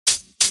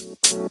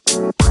It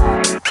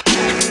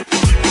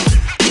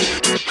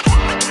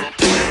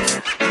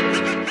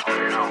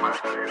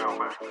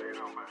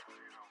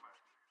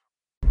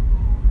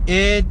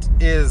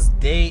is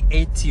day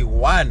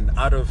 81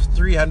 out of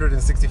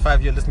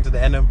 365. You're listening to the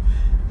NM.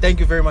 Thank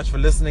you very much for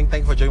listening.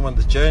 Thank you for joining me on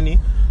this journey.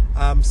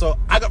 So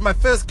I got my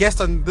first guest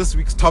on this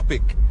week's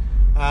topic.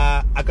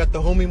 I got the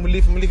homie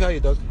Molefi. Molefi, how you,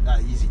 dog?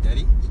 Easy,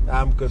 daddy.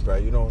 I'm good, bro.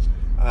 You know,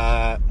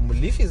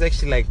 Molefi is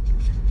actually like,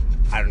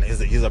 I don't know,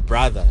 he's a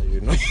brother,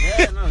 you know?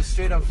 Yeah, no,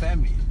 straight up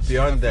family.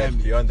 Beyond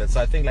that.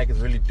 So I think like it's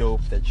really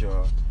dope that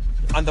you're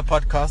on the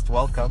podcast.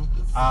 Welcome.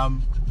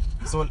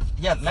 So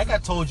yeah, like I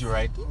told you,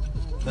 right?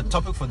 The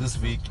topic for this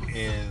week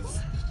is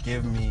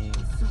give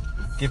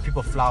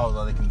people flowers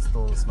while they can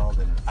still smell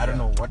them. I don't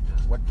know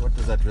what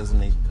does that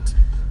resonate?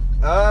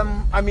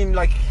 I mean,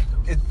 like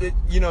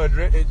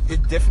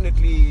it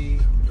definitely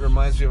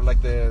reminds me of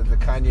like the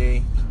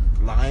Kanye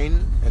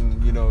line,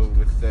 and you know,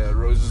 with the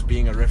roses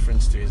being a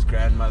reference to his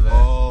grandmother.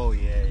 Oh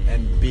yeah.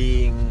 And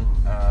being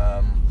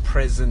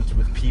present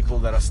with people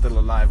that are still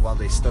alive while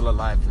they're still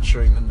alive, and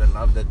showing them the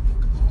love that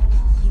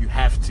you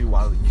have to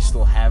while you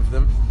still have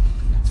them.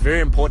 It's very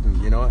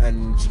important, you know.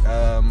 And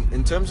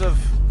in terms of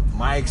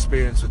my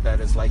experience with that,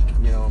 is like,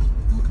 you know,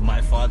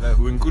 my father,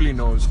 who Nkuli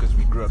knows because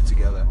we grew up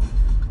together,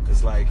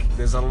 is like,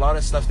 there's a lot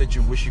of stuff that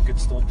you wish you could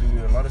still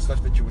do, a lot of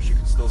stuff that you wish you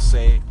could still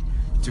say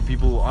to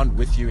people who aren't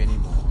with you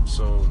anymore.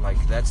 So like,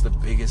 that's the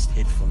biggest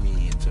hit for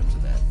me in terms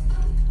of that.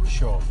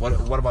 Sure.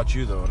 What about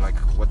you though? Like,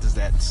 what does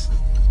that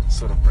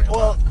sort of bring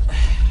about?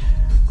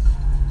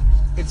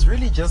 It's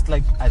really just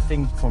like, I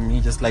think for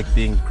me, just like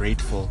being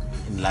grateful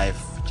in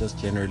life, just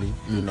generally,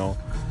 you know,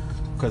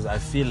 because I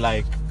feel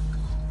like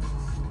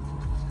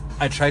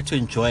I try to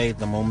enjoy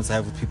the moments I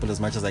have with people as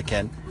much as I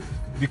can.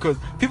 Because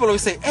people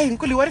always say, hey,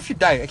 Nkuli, what if you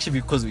die?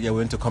 Actually, because we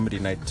went to comedy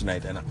night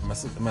tonight, and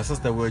my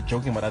sister were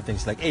joking about that thing.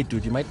 She's like, hey,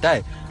 dude, you might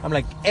die. I'm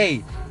like,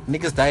 hey,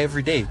 niggas die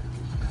every day.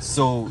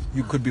 So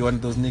you could be one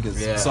of those niggas.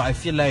 Yeah. So I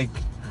feel like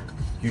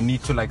you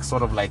need to like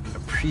sort of like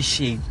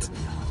appreciate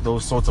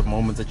those sorts of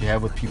moments that you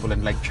have with people,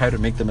 and like try to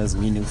make them as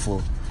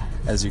meaningful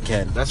as you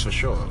can. That's for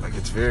sure. Like,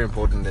 it's very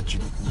important that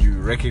you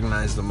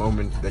recognize the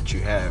moment that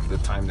you have, the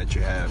time that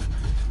you have.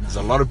 There's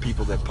a lot of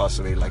people that pass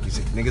away, like you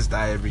said, niggas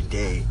die every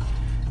day,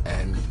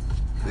 and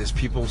there's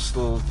people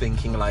still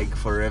thinking like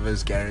forever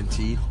is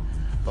guaranteed.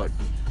 But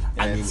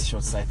Yeah, I mean, it's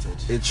short-sighted.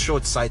 It's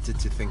short-sighted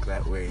to think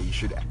that way. You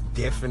should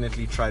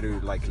definitely try to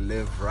like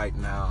live right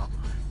now,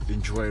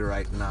 enjoy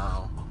right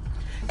now.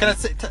 Can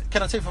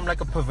I say from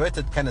like a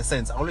perverted kind of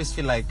sense? I always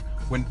feel like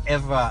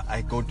whenever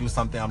I go do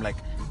something, I'm like,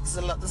 this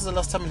is the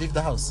last time I leave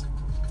the house.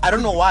 I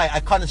don't know why. I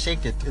can't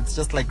shake it. It's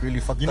just like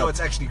really fucked up. You know,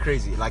 it's actually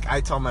crazy. Like,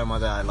 I tell my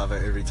mother I love her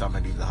every time I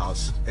leave the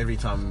house, every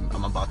time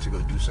I'm about to go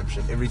do some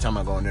shit, every time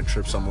I go on a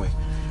trip somewhere.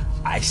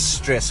 I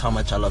stress how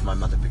much I love my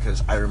mother,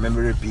 because I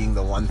remember it being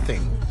the one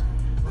thing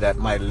that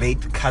my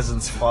late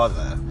cousin's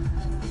father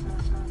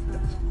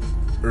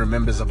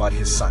remembers about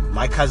his son.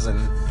 My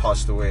cousin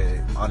passed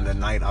away on the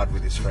night out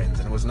with his friends,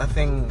 and it was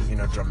nothing, you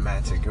know,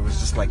 dramatic. It was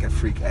just like a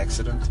freak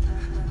accident.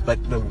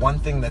 But the one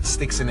thing that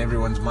sticks in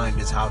everyone's mind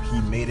is how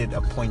he made it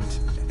a point,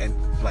 and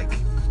like,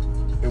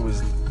 it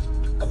was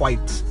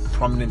quite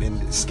prominent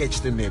and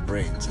sketched in their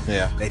brains.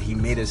 Yeah. That he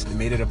made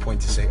it a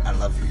point to say I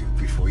love you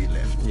before he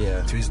left.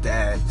 Yeah. To his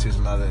dad, to his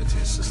mother, to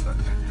his sister.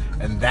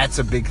 And that's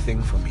a big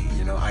thing for me.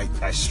 You know,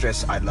 I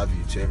stress I love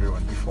you to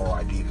everyone before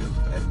I leave them.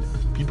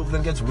 And people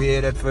think it's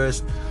weird at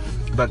first,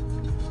 but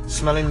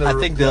smelling the... I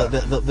think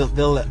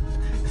they'll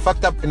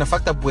fucked up in a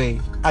fucked up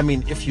way. I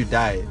mean, if you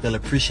die, they'll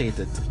appreciate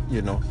it,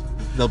 you know.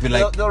 They'll be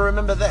like... They'll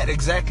remember that,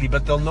 exactly,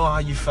 but they'll know how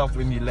you felt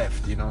when you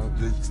left, you know.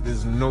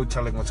 There's no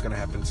telling what's going to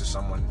happen to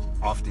someone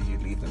after you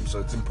leave them. So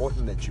it's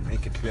important that you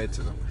make it clear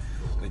to them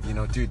that, you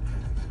know, dude,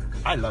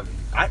 I love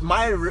you.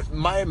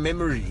 My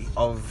memory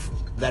of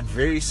that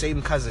very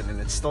same cousin, and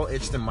it's still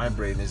etched in my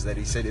brain, is that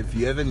he said, if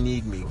you ever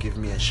need me, give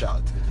me a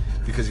shout.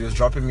 Because he was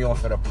dropping me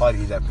off at a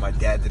party that my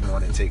dad didn't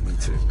want to take me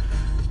to.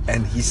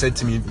 And he said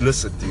to me,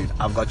 listen, dude,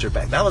 I've got your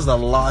back. That was the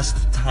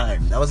last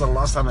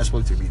time I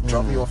spoke to him. He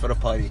dropped me off at a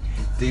party,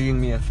 doing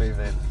me a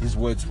favor. His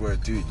words were,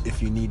 dude,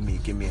 if you need me,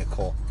 give me a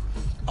call.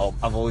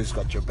 I've always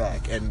got your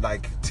back. And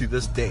like, to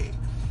this day,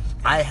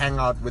 I hang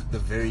out with the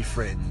very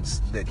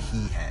friends that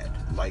he had.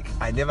 Like,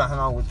 I never hung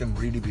out with them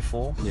really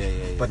before. Yeah.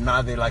 But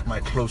now they're like my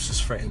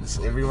closest friends.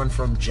 Everyone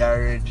from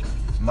Jared,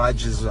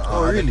 Mudge is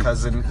our other really?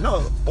 cousin.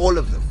 No, all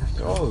of them.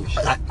 Oh,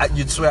 shit.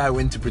 You'd swear I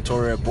went to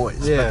Pretoria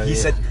Boys. Yeah, but he yeah.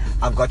 said,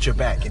 I've got your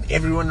back. And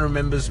everyone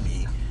remembers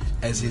me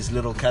as his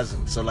little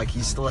cousin. So, like,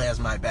 he still has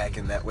my back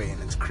in that way,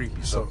 and it's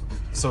creepy. So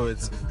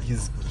it's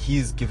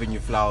he's giving you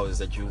flowers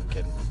that you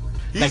can...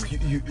 Like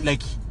you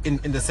like in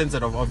the sense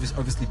that of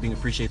obviously being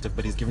appreciative,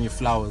 but he's giving you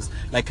flowers,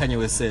 like Kanye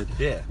West said.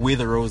 Yeah. We're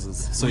the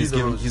roses. So he's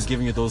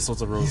giving you those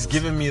sorts of roses. He's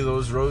giving me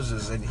those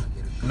roses, and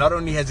not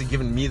only has he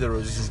given me the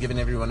roses, he's given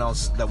everyone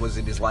else that was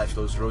in his life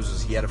those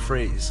roses. He had a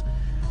phrase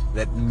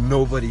that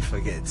nobody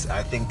forgets.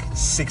 I think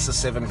 6 or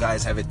 7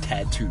 guys have it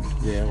tattooed.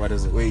 Yeah, what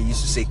is it? Where he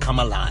used to say, come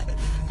alive.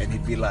 And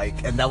he'd be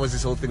like, and that was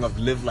his whole thing of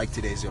live like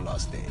today's your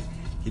last day.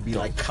 He'd be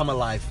Dope. like, come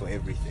alive for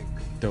everything.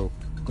 Dope.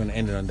 Gonna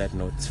end it on that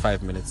note. It's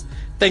 5 minutes.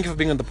 Thank you for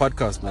being on the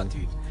podcast, man.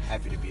 Dude,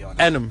 happy to be on.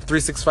 Annum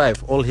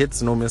 365, all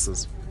hits, no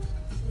misses.